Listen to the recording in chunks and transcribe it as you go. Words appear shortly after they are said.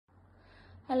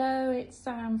Hello, it's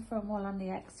Sam from Wool on the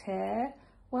X here.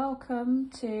 Welcome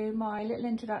to my little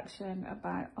introduction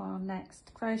about our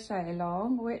next crochet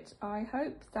along, which I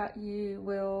hope that you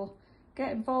will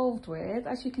get involved with.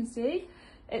 As you can see,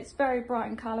 it's very bright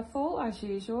and colourful as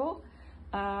usual,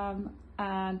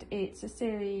 and it's a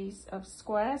series of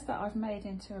squares that I've made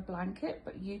into a blanket,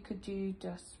 but you could do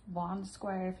just one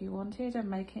square if you wanted and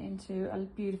make it into a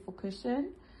beautiful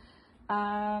cushion.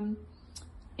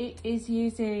 It is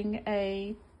using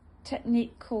a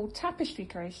technique called tapestry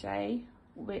crochet,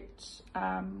 which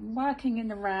working in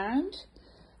the round,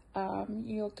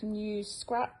 you can use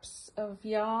scraps of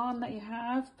yarn that you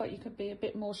have, but you could be a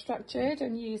bit more structured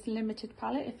and use limited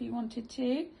palette if you wanted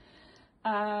to.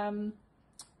 And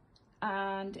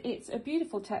it's a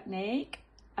beautiful technique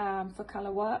for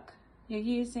colour work. You're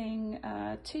using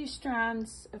 2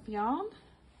 strands of yarn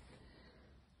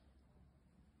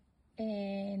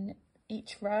in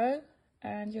each row,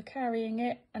 and you're carrying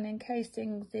it and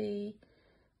encasing the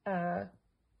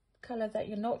colour that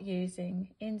you're not using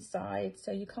inside, so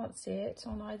you can't see it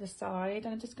on either side.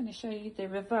 I'm just going to show you the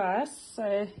reverse.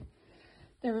 So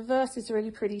the reverse is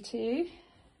really pretty too,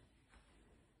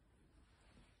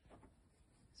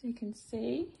 so you can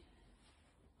see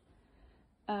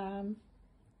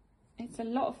it's a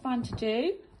lot of fun to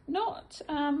do. Not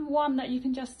one that you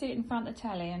can just sit in front of the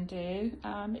telly and do.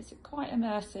 It's quite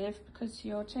immersive because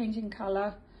you're changing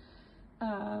colour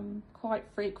quite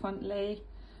frequently,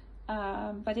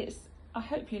 but it's, I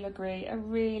hope you'll agree, a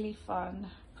really fun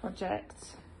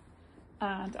project,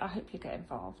 and I hope you get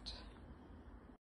involved.